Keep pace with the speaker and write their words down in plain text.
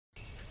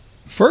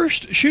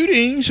First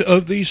shootings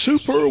of the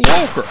Super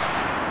Walker.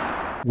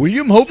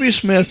 William Hovey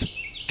Smith,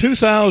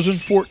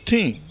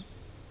 2014.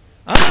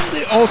 I'm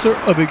the author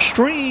of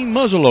Extreme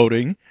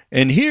Muzzleloading,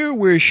 and here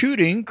we're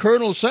shooting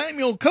Colonel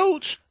Samuel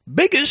Coates'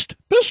 biggest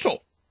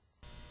pistol.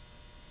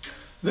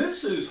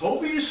 This is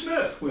Hovey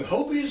Smith with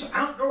Hovey's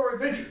Outdoor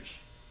Adventures.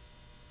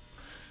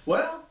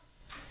 Well,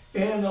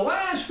 in the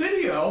last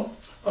video,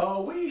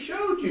 we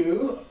showed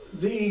you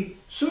the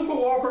Super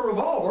Walker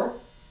revolver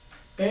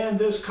and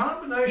this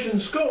combination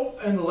scope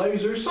and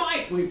laser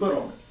sight we put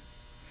on it.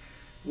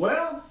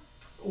 Well,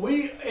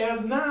 we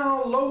have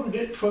now loaded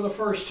it for the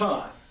first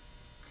time.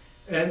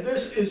 And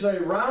this is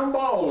a round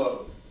ball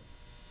load.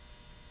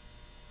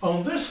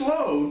 On this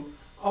load,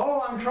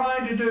 all I'm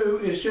trying to do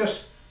is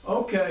just,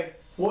 okay,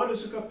 what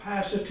is the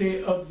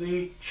capacity of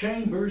the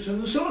chambers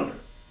in the cylinder?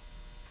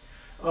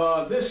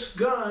 This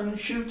gun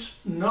shoots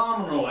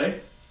nominally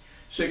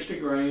 60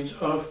 grains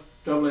of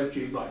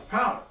FFG black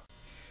powder.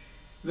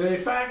 The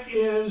fact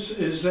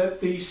is that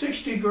the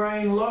 60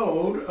 grain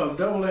load of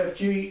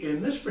FFG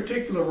in this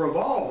particular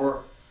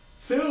revolver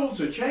fills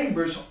the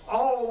chambers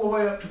all the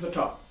way up to the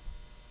top.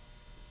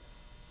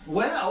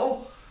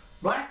 Well,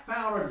 black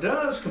powder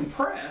does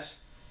compress,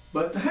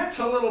 but that's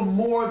a little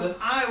more than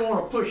I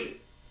want to push it.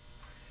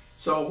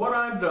 So what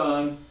I've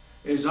done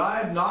is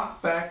I've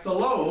knocked back the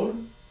load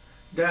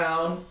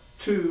down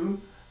to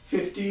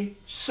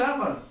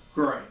 57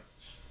 grains.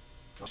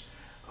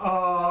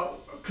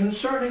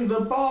 Concerning the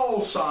ball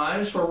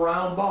size for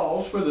round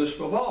balls for this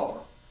revolver,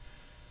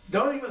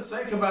 don't even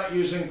think about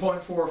using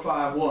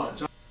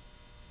 .451s.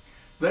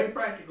 They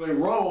practically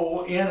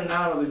roll in and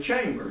out of the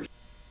chambers.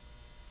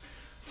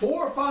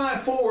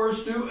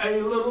 4.54s do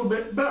a little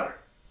bit better.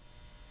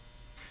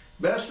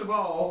 Best of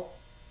all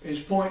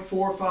is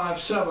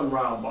 .457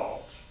 round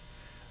balls,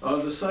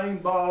 the same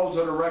balls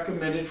that are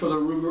recommended for the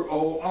Ruger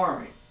Old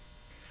Army.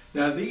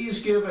 Now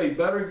these give a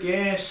better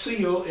gas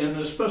seal in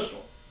this pistol.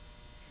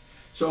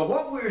 So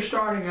what we're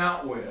starting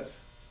out with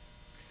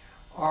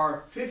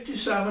are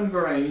 57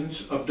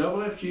 grains of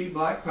FFG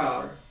black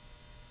powder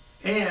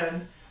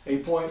and a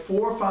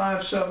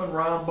 .457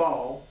 round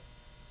ball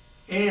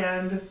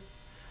and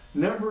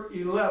number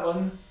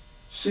 11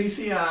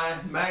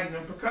 CCI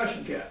Magnum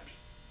percussion caps.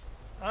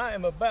 I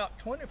am about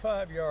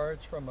 25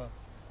 yards from a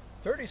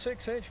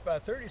 36-inch by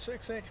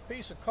 36-inch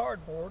piece of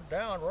cardboard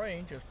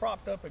downrange is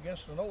propped up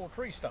against an old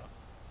tree stump.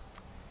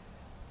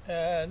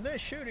 And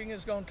this shooting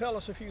is going to tell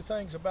us a few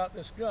things about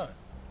this gun.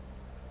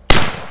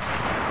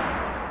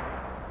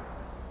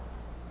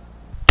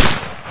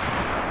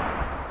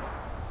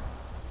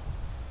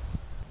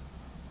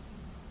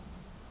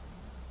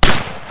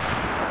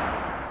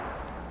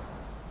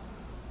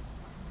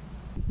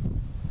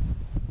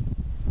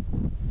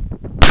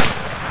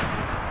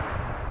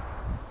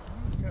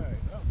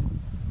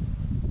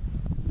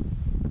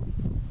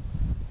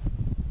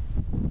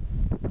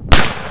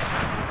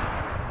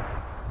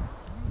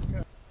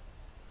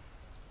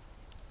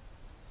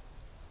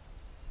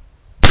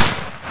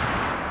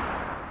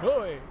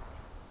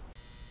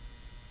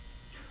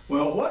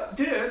 Well, what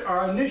did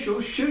our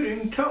initial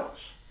shooting tell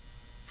us?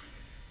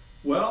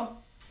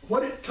 Well,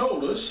 what it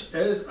told us,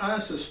 as I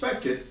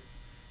suspected,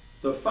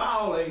 the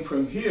fouling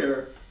from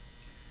here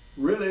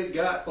really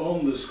got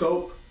on the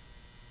scope,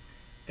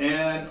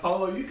 and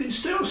although you can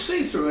still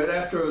see through it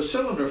after a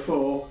cylinder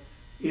full,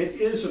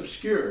 it is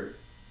obscured.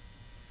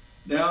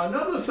 Now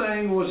another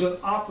thing was an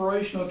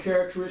operational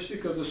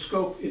characteristic of the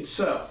scope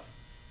itself.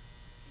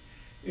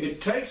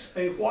 It takes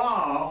a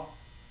while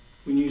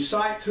when you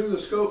sight through the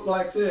scope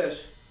like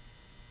this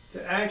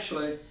to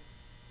actually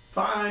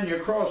find your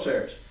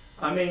crosshairs.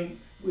 I mean,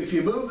 if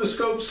you move the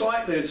scope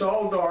slightly, it's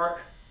all dark,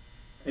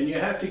 and you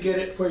have to get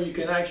it where you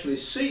can actually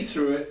see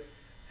through it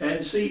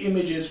and see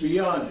images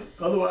beyond it.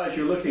 Otherwise,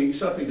 you're looking at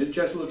something that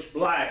just looks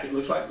black. It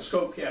looks like the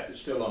scope cap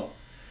is still on.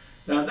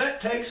 Now,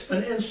 that takes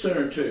an instant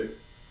or two.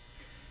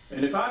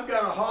 And if I've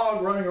got a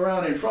hog running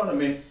around in front of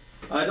me,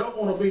 I don't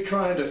want to be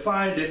trying to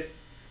find it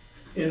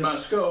in my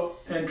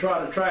scope and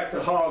try to track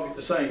the hog at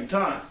the same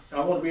time. I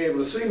want to be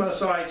able to see my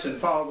sights and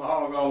follow the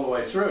hog all the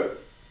way through.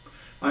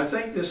 I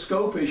think this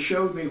scope has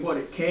showed me what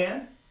it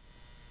can,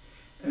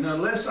 and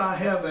unless I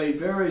have a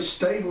very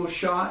stable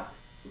shot,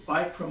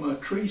 like from a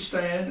tree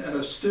stand at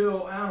a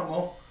still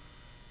animal,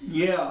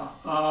 yeah,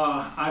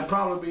 I'd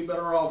probably be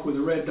better off with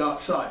a red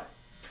dot sight.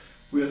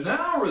 We're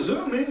now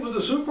resuming with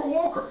the Super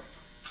Walker,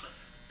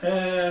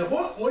 and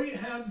what we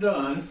have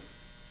done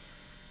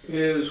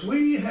is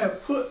we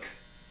have put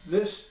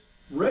this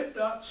red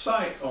dot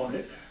sight on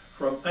it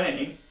from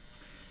Ang,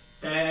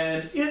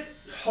 and it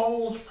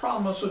holds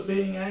promise of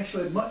being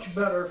actually much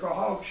better for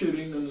hog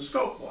shooting than the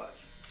scope was,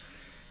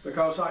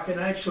 because I can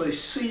actually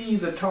see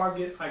the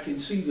target, I can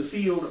see the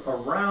field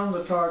around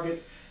the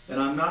target,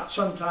 and I'm not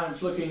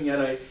sometimes looking at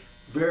a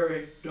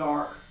very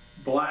dark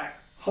black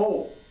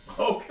hole.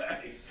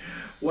 Okay,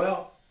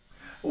 well,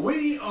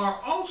 we are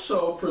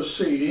also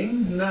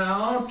proceeding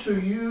now to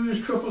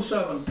use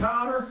 777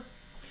 powder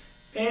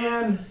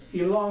and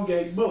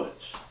elongate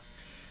bullets.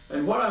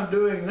 And what I'm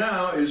doing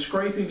now is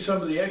scraping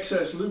some of the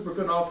excess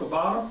lubricant off the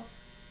bottom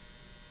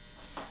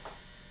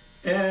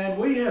And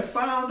we have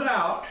found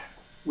out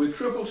with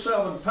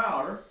 777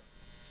 powder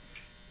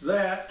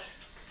that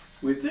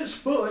with this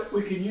bullet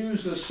we can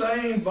use the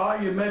same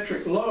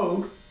volumetric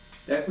load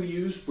that we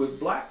used with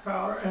black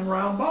powder and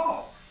round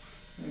ball,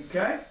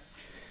 okay,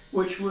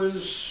 which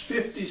was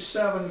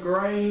 57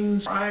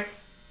 grains, right?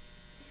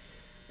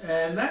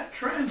 And that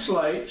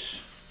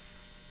translates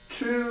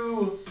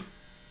to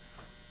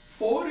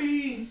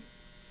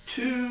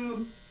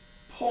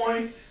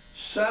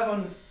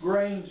 42.7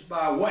 grains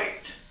by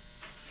weight.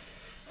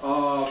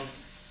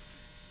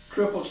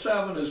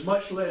 777 is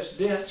much less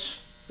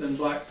dense than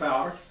black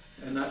powder,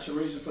 and that's the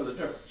reason for the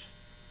difference.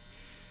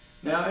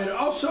 Now, it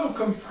also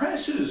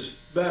compresses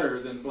better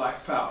than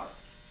black powder,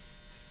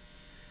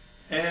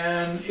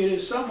 and it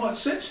is somewhat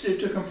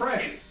sensitive to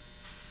compression.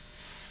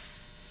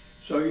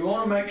 So you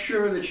want to make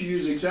sure that you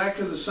use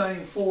exactly the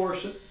same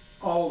force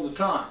all the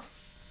time.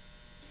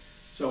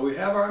 So we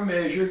have our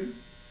measure,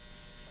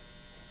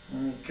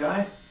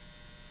 okay,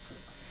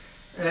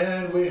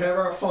 and we have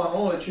our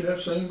funnel that you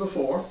have seen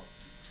before.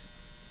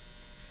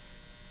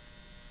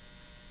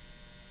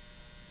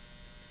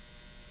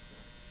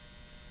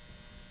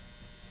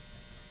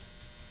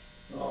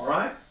 All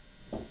right.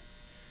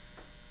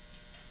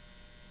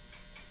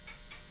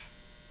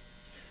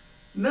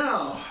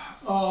 Now,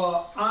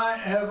 I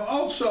have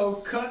also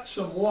cut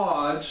some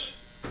wads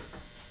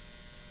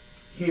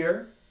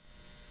here,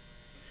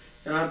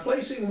 and I'm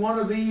placing one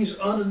of these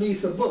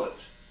underneath the bullet.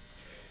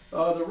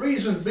 The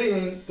reason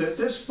being that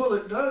this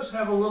bullet does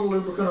have a little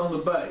lubricant on the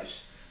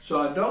base, so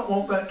I don't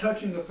want that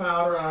touching the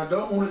powder, and I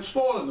don't want it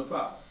spoiling the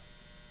powder.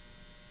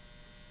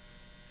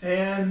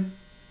 And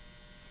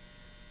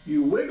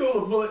you wiggle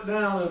the bullet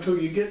down until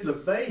you get the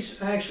base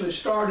actually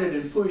started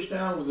and push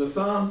down with the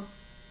thumb,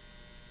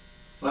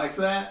 like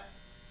that.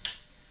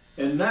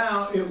 And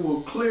now it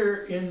will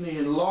clear in the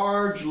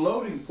enlarged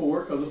loading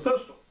port of the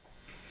pistol.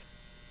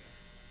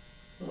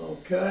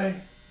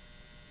 Okay,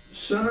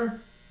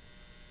 center.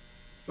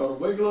 Sort of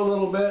wiggle a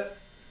little bit.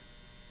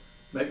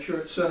 Make sure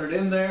it's centered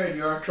in there and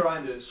you aren't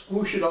trying to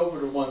swoosh it over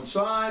to one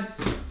side.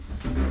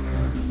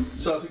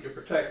 Something to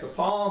protect the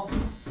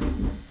palm.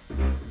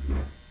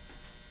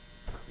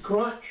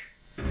 Crunch,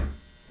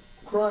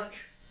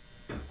 crunch.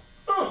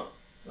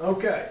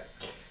 Okay,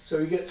 so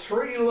you get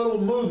 3 little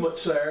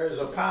movements there as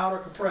the powder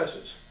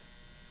compresses.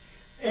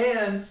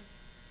 And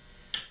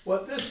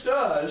what this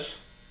does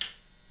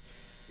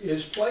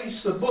is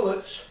place the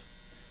bullets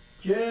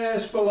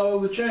just below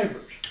the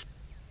chambers.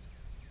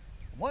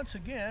 Once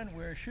again,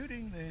 we're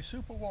shooting the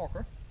Super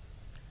Walker,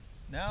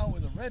 now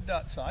with a red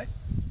dot sight,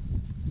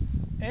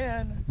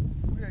 and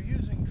we are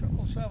using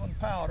 777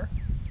 powder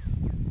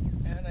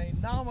and a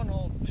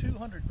nominal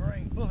 200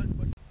 grain bullet.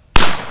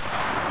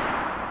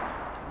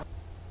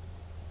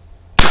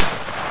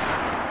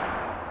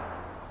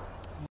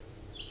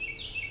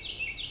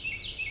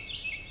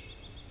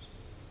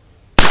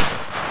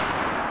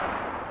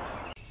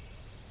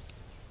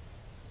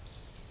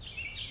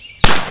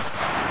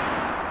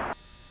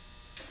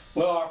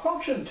 Well, our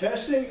function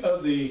testing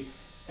of the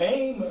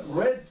AIM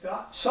red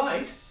dot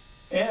sight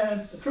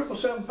and the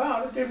 777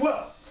 powder did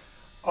well.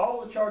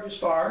 All the charges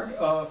fired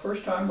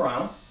first time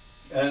round,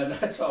 and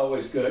that's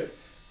always good,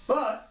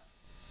 but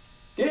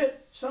did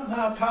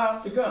somehow tie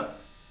up the gun,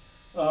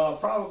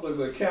 probably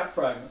with a cap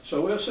fragment.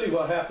 So we'll see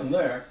what happened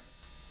there.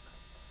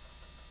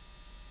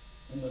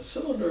 And the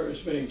cylinder is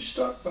being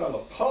stuck by the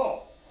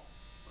pawl.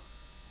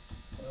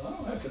 Well, I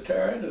don't have to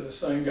tear into this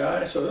thing,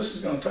 guys, so this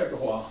is going to take a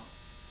while.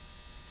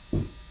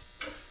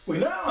 We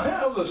now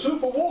have the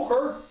Super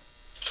Walker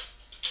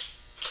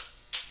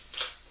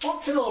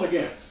functional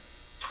again.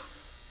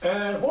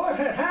 And what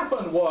had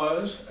happened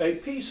was a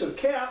piece of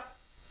cap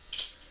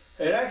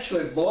had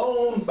actually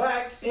blown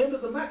back into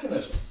the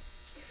mechanism.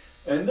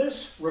 And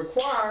this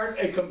required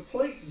a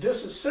complete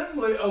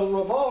disassembly of the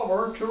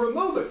revolver to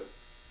remove it.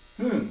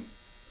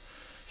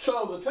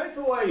 So the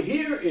takeaway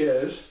here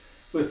is,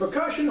 with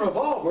percussion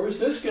revolvers,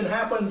 this can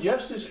happen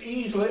just as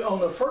easily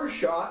on the first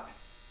shot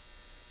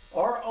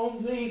or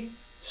on the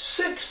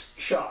 6th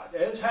shot,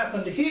 as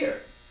happened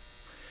here.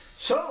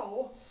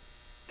 So,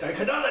 take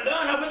another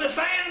gun up in the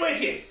stand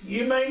with you.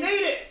 You may need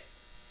it.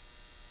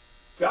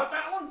 Got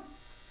that one?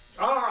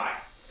 All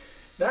right.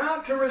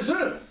 Now to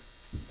resume.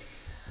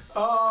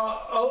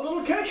 A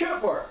little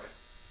catch-up work.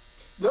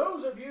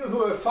 Those of you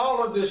who have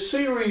followed this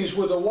series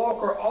with the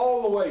Walker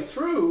all the way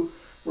through,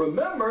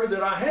 remember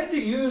that I had to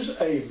use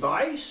a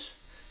vise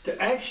to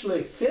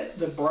actually fit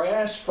the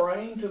brass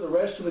frame to the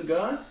rest of the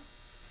gun.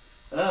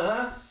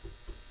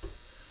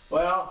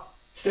 Well,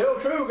 still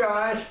true,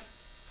 guys.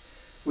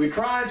 We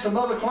tried some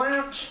other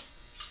clamps.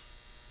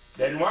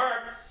 Didn't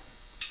work.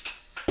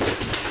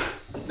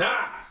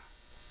 Nah.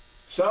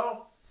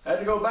 So, had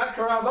to go back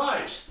to our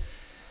vise.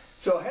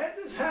 So had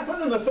this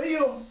happened in the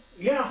field,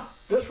 yeah,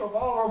 this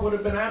revolver would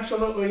have been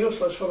absolutely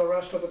useless for the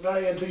rest of the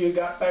day until you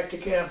got back to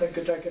camp and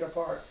could take it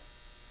apart.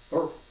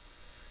 Or,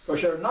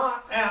 because you're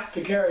not apt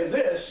to carry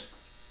this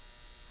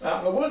out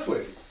in the woods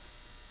with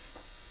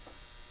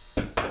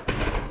you.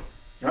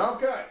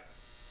 Okay.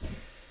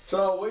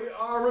 So we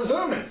are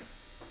resuming.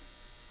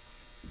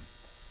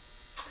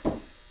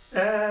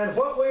 And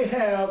what we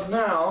have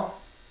now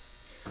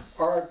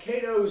are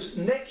Cato's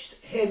next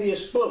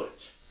heaviest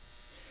bullets.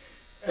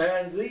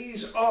 And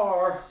these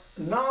are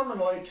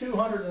nominally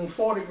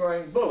 240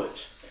 grain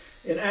bullets.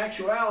 In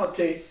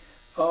actuality,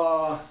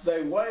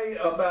 they weigh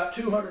about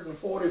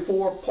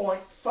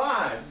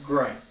 244.5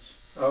 grains.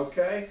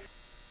 Okay?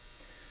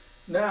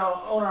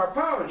 Now, on our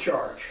powder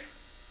charge,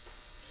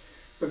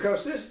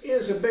 because this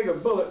is a bigger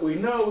bullet, we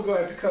know we're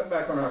going to have to cut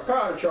back on our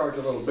powder charge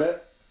a little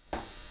bit.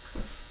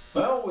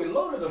 Well, we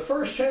loaded the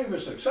first chamber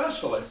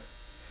successfully,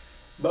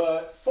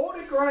 but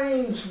 40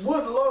 grains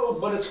would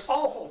load, but it's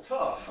awful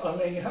tough. I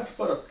mean, you have to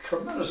put a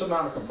tremendous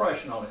amount of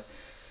compression on it.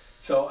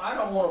 So I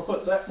don't want to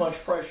put that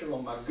much pressure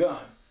on my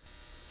gun.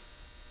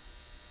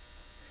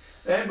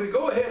 And we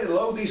go ahead and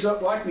load these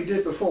up like we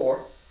did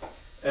before.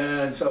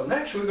 And so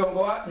next we're going to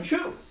go out and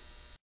shoot.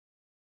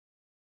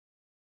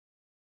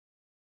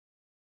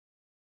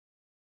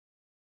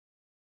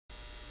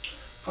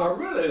 I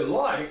really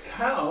liked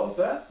how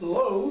that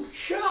load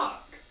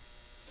shot.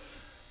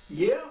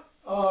 Yeah,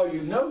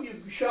 you know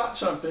you shot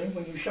something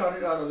when you shot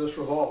it out of this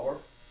revolver.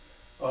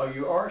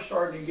 You are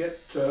starting to get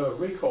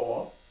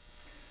recoil,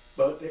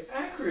 but the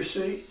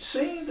accuracy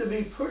seemed to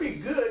be pretty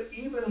good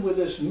even with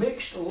this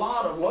mixed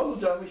lot of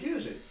loads I was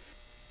using.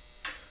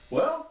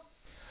 Well,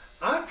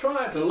 I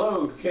tried to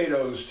load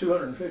Cato's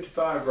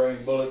 255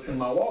 grain bullet in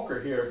my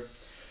Walker here,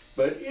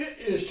 but it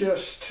is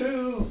just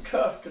too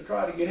tough to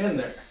try to get in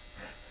there.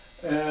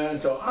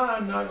 And so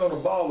I'm not going to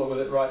bother with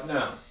it right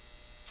now.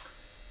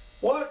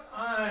 What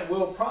I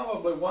will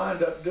probably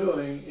wind up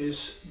doing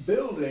is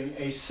building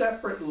a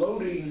separate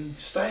loading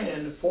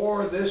stand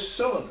for this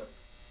cylinder.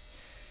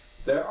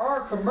 There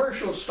are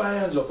commercial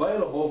stands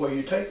available where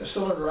you take the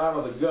cylinder out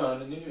of the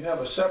gun and then you have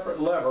a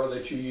separate lever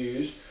that you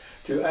use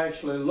to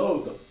actually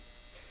load them.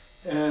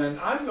 And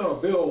I'm going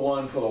to build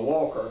one for the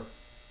Walker,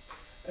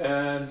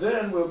 and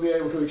then we'll be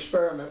able to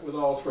experiment with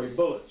all three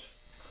bullets.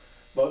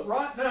 But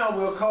right now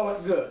we'll call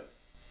it good.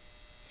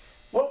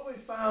 What we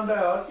found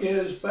out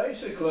is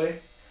basically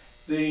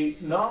the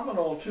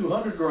nominal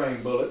 200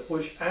 grain bullet,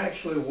 which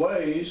actually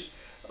weighs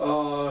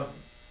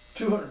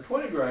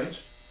 220 grains,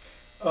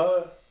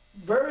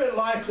 very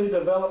likely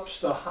develops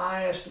the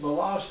highest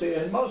velocity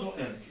and muzzle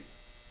energy.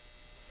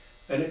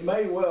 And it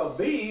may well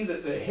be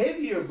that the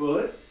heavier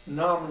bullet,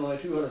 nominally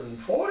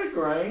 240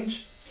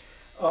 grains,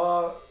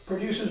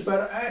 produces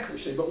better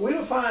accuracy. But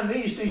we'll find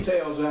these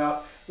details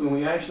out when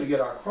we actually get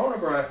our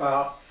chronograph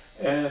out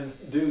and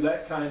do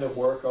that kind of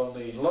work on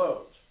these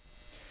loads.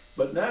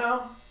 But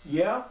now,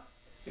 yeah,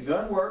 the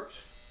gun works.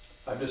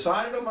 I've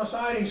decided on my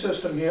sighting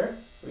system here.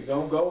 We're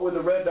going to go with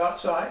the red dot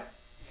sight.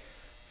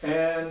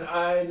 And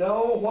I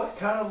know what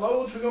kind of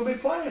loads we're going to be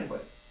playing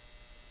with.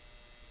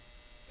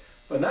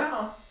 But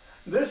now,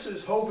 this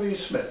is Hovey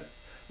Smith,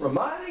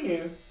 reminding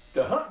you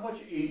to hunt what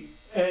you eat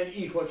and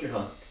eat what you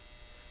hunt.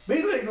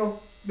 Be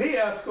legal, be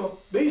ethical,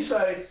 be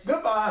safe,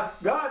 goodbye,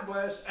 God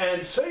bless,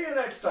 and see you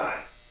next time.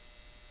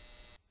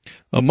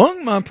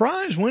 Among my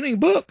prize-winning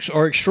books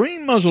are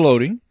Extreme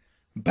Muzzleloading,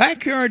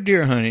 Backyard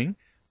Deer Hunting,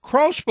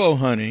 Crossbow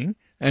Hunting,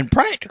 and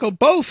Practical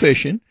Bow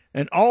Fishing,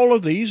 and all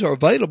of these are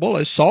available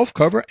as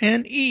softcover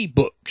and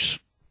e-books.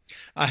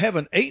 I have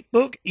an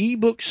 8-book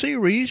e-book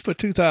series for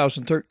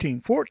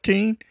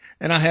 2013-14,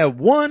 and I have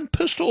one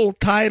pistol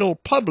title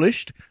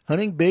published,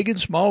 Hunting Big and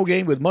Small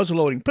Game with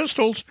Muzzleloading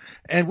Pistols,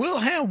 and we'll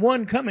have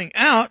one coming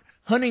out,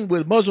 Hunting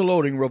with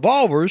Muzzleloading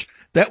Revolvers,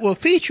 that will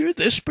feature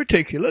this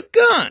particular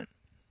gun.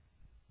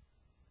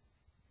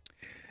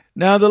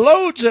 Now, the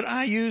loads that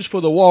I use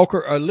for the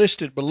Walker are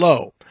listed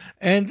below,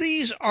 and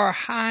these are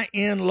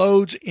high-end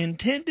loads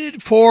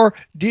intended for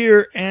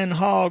deer and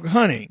hog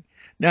hunting.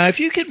 Now, if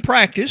you can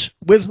practice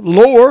with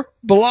lower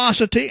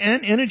velocity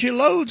and energy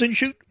loads and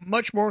shoot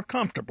much more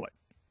comfortably.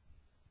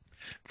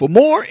 For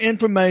more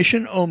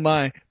information on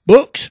my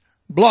books,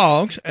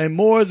 blogs, and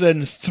more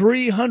than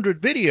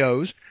 300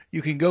 videos,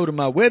 you can go to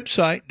my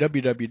website,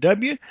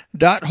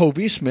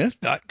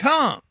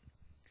 www.hoveysmith.com.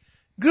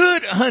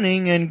 Good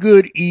hunting and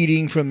good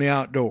eating from the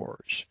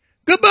outdoors.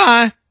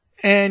 Goodbye,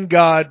 and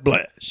God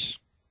bless.